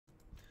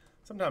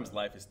Sometimes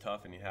life is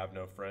tough and you have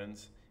no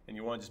friends and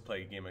you want to just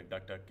play a game of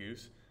Duck, Duck,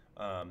 Goose.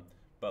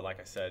 But like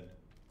I said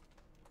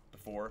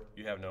before,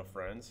 you have no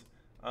friends.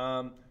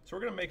 So we're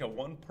going to make a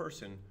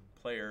one-person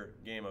player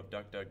game of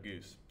Duck, Duck,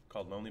 Goose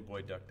called Lonely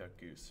Boy Duck, Duck,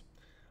 Goose.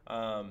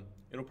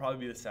 It'll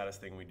probably be the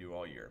saddest thing we do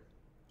all year.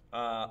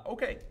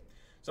 Okay,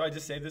 so I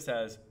just saved this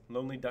as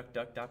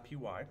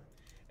lonelyduckduck.py.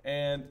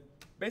 And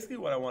basically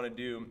what I want to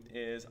do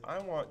is I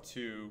want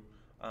to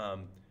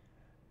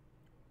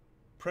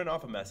print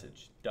off a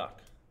message,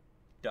 duck,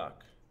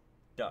 duck,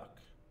 duck,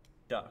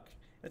 duck.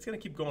 And it's going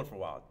to keep going for a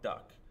while,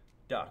 duck,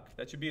 duck.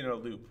 That should be in a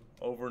loop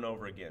over and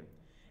over again.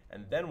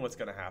 And then what's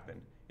going to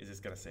happen is it's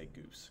going to say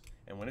goose.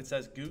 And when it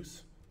says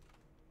goose,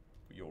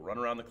 you'll run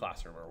around the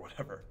classroom or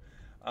whatever.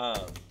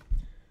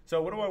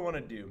 So what do I want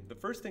to do? The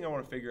first thing I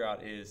want to figure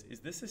out is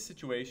this a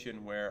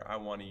situation where I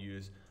want to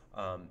use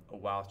a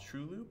while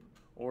true loop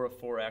or a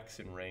 4x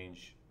in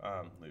range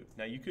loop?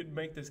 Now you could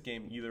make this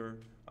game either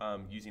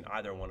using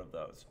either one of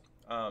those.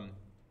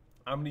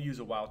 I'm going to use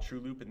a while true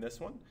loop in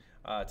this one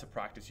to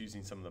practice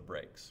using some of the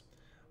breaks.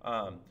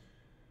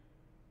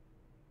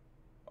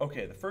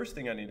 Okay, the first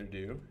thing I need to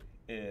do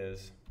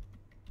is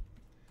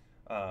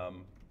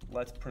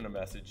let's print a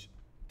message.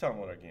 Tell them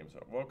what our games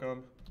are.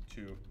 Welcome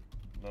to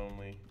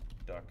Lonely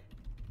Duck,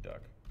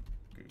 Duck,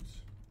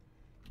 Goose.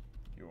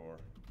 You're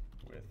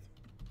with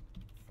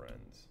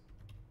friends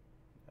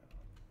now.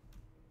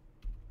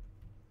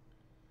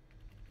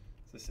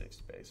 It's a safe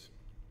space.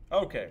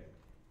 Okay.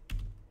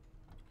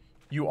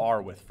 You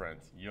are with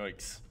friends.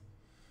 Yikes.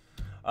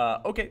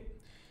 Okay.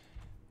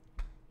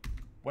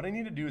 What I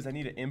need to do is I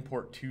need to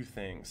import two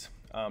things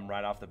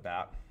right off the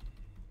bat.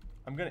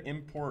 I'm going to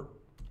import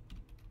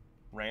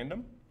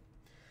random.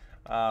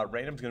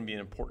 Random is going to be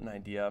an important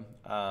idea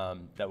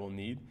that we'll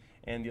need.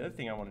 And the other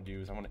thing I want to do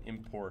is I want to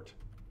import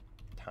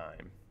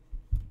time.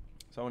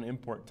 So I want to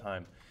import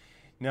time.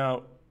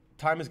 Now,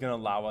 time is going to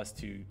allow us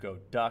to go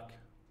duck,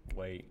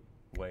 wait,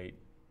 wait,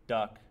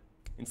 duck,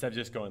 instead of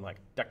just going like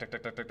duck, duck,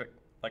 duck, duck, duck, duck,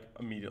 like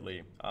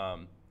immediately.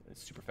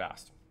 It's super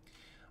fast.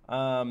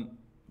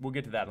 We'll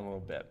get to that in a little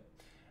bit.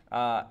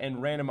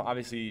 And random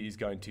obviously is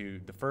going to,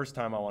 the first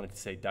time I wanted to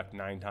say duck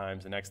 9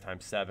 times, the next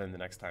time 7, the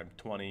next time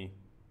 20,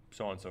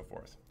 so on and so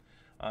forth.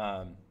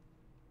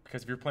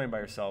 Because if you're playing by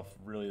yourself,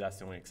 really that's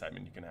the only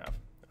excitement you can have,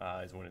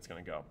 is when it's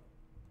going to go.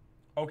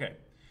 Okay,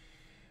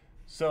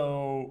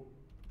 so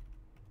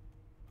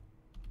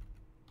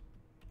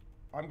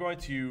I'm going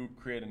to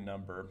create a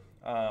number,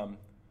 and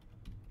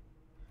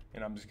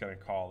I'm just going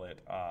to call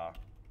it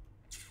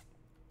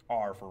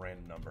R for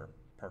random number.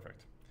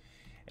 Perfect.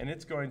 And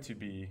it's going to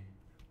be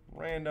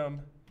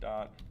random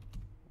dot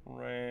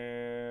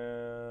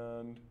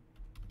rand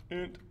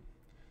int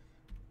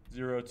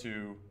 0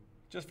 to,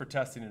 just for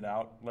testing it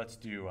out, let's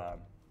do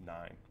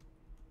 9,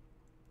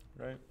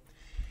 right?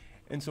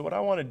 And so what I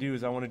want to do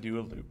is I want to do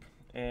a loop.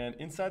 And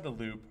inside the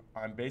loop,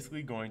 I'm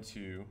basically going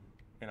to,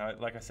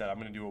 and like I said, I'm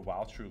going to do a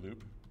while true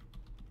loop.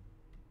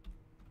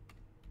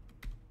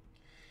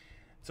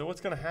 So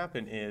what's going to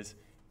happen is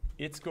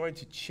it's going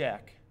to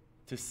check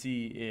to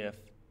see if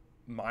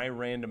my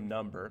random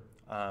number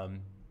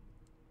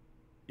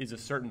is a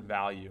certain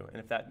value. And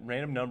if that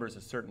random number is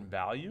a certain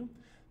value,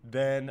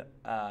 then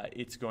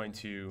it's going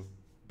to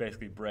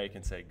basically break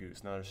and say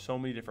goose. Now there's so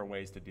many different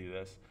ways to do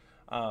this.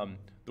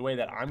 The way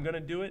that I'm going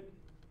to do it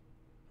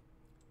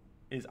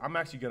is I'm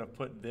actually going to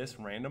put this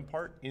random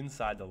part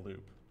inside the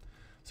loop.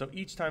 So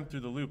each time through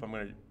the loop, I'm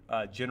going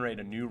to generate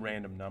a new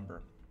random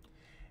number.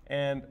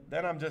 And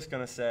then I'm just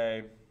going to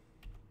say,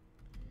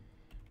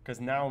 because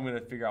now I'm going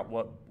to figure out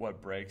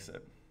what breaks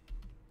it.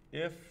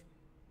 If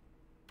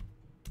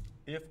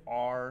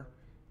R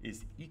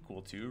is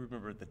equal to,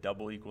 remember the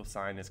double equal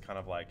sign is kind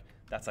of like,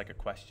 that's like a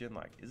question,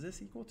 like, is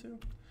this equal to?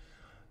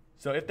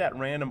 So if that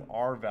random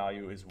R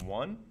value is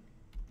 1,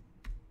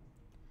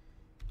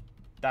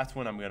 that's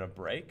when I'm going to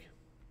break.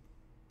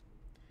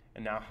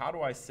 And now how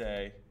do I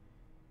say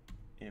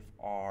if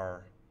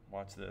R,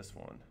 watch this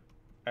one,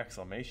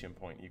 exclamation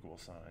point equal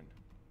sign?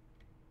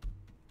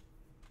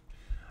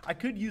 I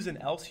could use an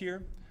else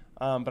here,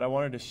 but I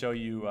wanted to show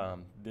you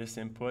this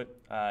input.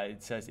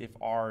 It says if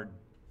R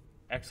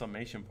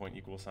exclamation point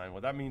equal sign.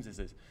 What that means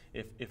is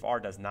if R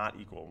does not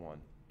equal 1.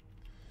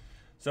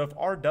 So if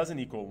R doesn't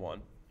equal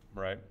 1,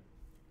 right,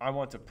 I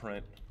want to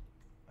print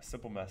a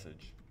simple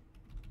message,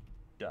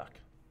 duck,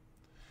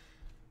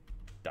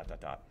 dot, dot,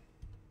 dot.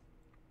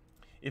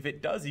 If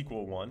it does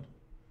equal 1,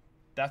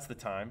 that's the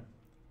time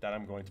that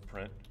I'm going to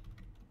print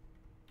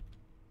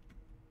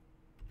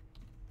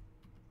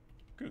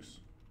goose.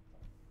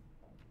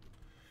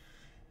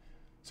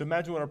 So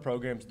imagine what our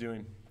program's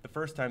doing. The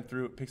first time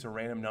through, it picks a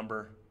random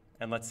number,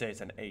 and let's say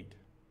it's an 8.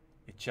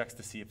 It checks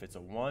to see if it's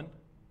a 1.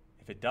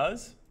 If it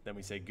does, then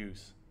we say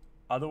goose.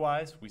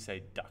 Otherwise, we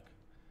say duck.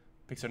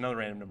 Picks another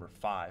random number,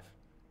 5.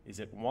 Is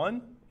it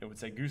 1? It would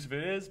say goose if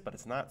it is, but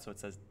it's not, so it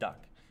says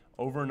duck.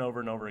 Over and over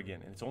and over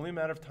again. And it's only a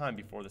matter of time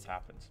before this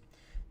happens.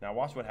 Now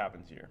watch what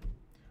happens here.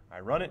 I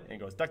run it, and it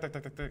goes duck, duck,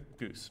 duck, duck, duck,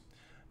 goose.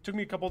 Took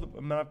me a couple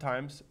amount of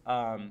times,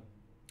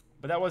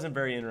 But that wasn't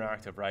very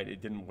interactive, right?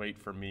 It didn't wait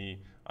for me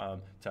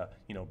to,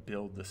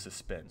 build the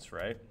suspense,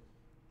 right?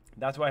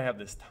 That's why I have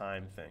this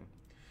time thing.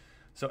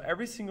 So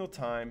every single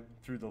time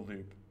through the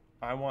loop,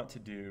 I want to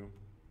do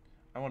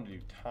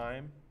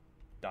time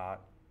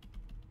dot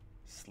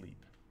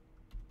sleep.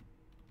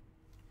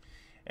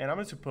 And I'm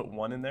going to put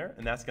 1 in there,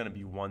 and that's going to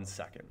be 1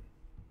 second.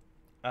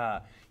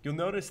 You'll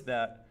notice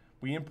that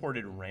we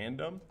imported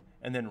random,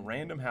 and then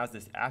random has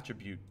this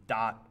attribute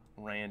dot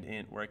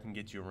randint where it can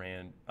get you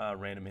a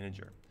random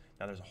integer.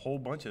 Now there's a whole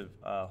bunch of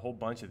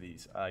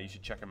these. You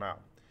should check them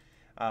out.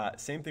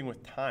 Same thing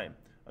with time.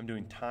 I'm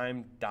doing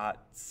time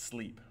dot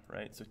sleep,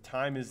 right? So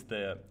time is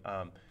the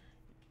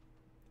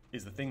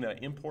thing that I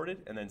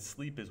imported, and then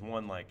sleep is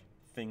one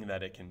thing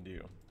that it can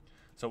do.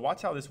 So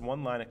watch how this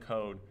one line of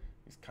code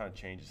kind of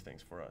changes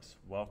things for us.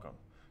 Welcome.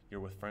 You're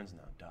with friends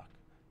now. Duck,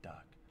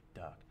 duck,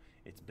 duck.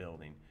 It's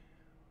building.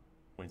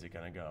 When's it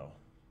gonna go?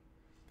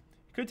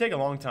 It could take a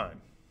long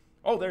time.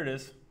 Oh, there it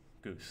is.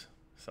 Goose.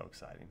 So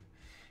exciting.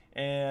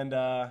 And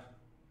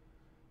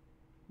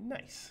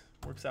nice.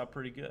 Works out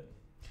pretty good.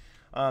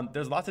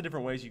 There's lots of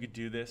different ways you could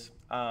do this.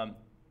 I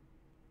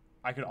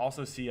could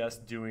also see us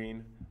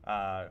doing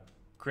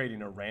creating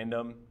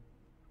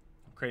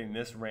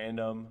this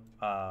random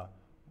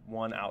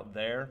one out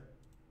there,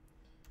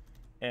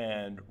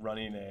 and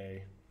running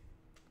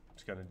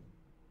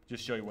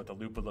just show you what the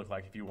loop would look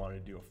like if you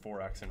wanted to do a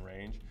 4x in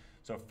range.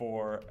 So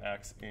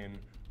 4x in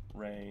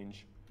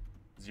range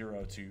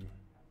 0 to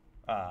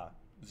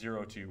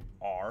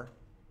R.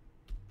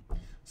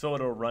 So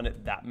it'll run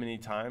it that many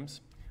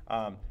times.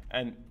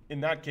 And in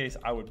that case,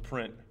 I would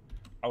print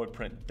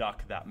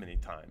duck that many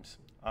times,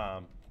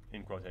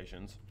 in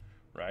quotations,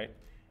 right?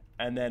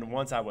 And then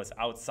once I was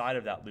outside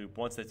of that loop,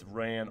 once it's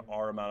ran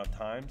R amount of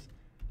times,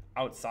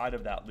 outside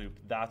of that loop,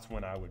 that's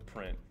when I would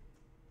print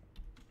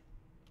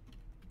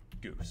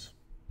Goose,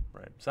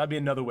 right? So that'd be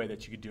another way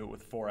that you could do it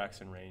with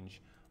 4x in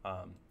range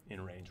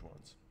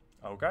ones.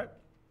 Okay.